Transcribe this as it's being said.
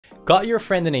Caught your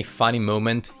friend in a funny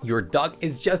moment, your dog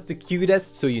is just the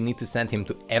cutest, so you need to send him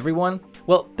to everyone?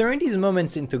 Well, turn these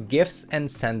moments into GIFs and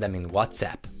send them in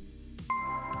WhatsApp.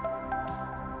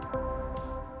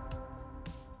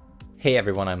 Hey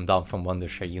everyone, I'm Dom from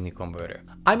Wondershare UniConverter.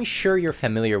 I'm sure you're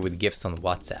familiar with GIFs on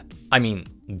WhatsApp. I mean,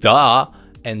 duh!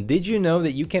 And did you know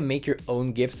that you can make your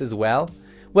own GIFs as well?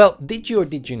 Well, did you or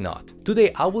did you not?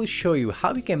 Today I will show you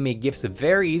how you can make GIFs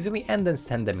very easily and then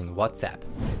send them in WhatsApp.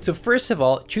 So first of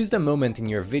all, choose the moment in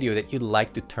your video that you'd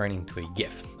like to turn into a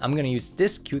GIF. I'm gonna use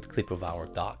this cute clip of our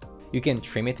dog. You can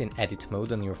trim it in edit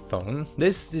mode on your phone.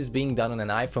 This is being done on an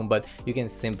iPhone, but you can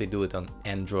simply do it on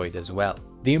Android as well.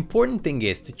 The important thing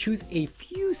is to choose a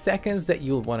few seconds that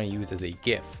you'll want to use as a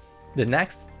GIF. The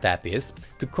next step is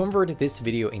to convert this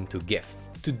video into GIF.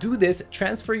 To do this,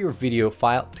 transfer your video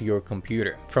file to your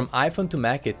computer. From iPhone to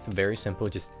Mac, it's very simple,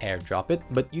 just airdrop it,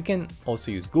 but you can also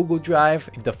use Google Drive.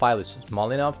 If the file is small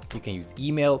enough, you can use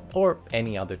email or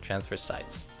any other transfer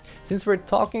sites. Since we're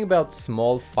talking about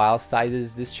small file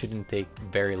sizes, this shouldn't take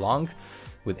very long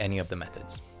with any of the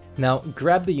methods. Now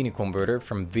grab the UniConverter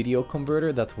from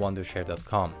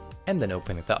videoconverter.wondershare.com and then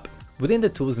open it up. Within the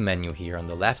tools menu here on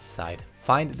the left side,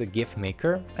 find the GIF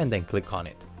maker and then click on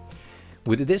it.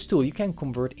 With this tool, you can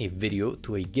convert a video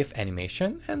to a GIF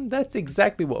animation, and that's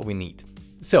exactly what we need.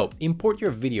 So import your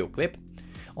video clip.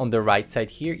 On the right side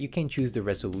here, you can choose the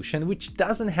resolution, which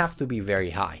doesn't have to be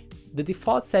very high. The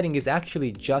default setting is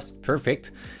actually just perfect,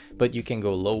 but you can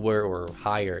go lower or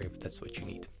higher if that's what you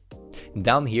need.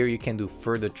 Down here, you can do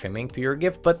further trimming to your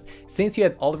GIF, but since you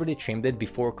had already trimmed it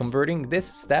before converting, this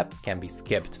step can be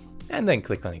skipped, and then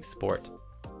click on export.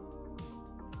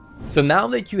 So now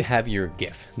that you have your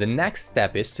GIF, the next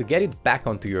step is to get it back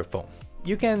onto your phone.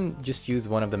 You can just use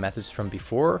one of the methods from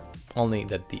before, only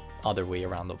that the other way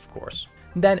around, of course.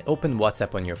 Then open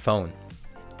WhatsApp on your phone.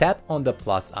 Tap on the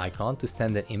plus icon to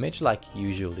send an image like you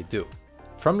usually do.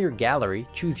 From your gallery,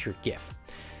 choose your GIF.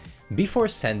 Before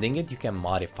sending it, you can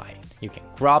modify it. You can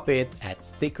crop it, add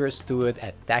stickers to it,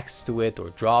 add text to it,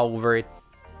 or draw over it.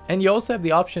 And you also have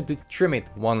the option to trim it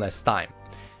one last time,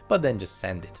 but then just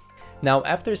send it. Now,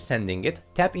 after sending it,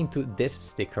 tap into this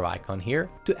sticker icon here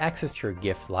to access your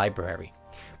GIF library.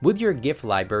 With your GIF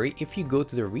library, if you go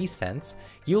to the resends,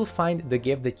 you'll find the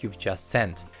GIF that you've just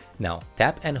sent. Now,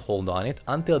 tap and hold on it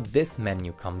until this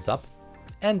menu comes up,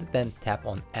 and then tap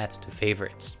on Add to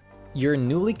Favorites. Your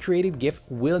newly created GIF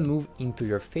will move into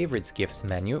your Favorites GIFs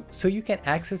menu, so you can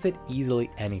access it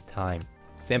easily anytime.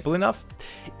 Simple enough?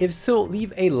 If so,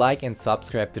 leave a like and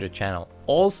subscribe to the channel.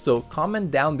 Also, comment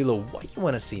down below what you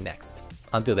want to see next.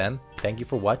 Until then, thank you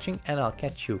for watching and I'll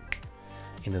catch you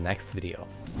in the next video.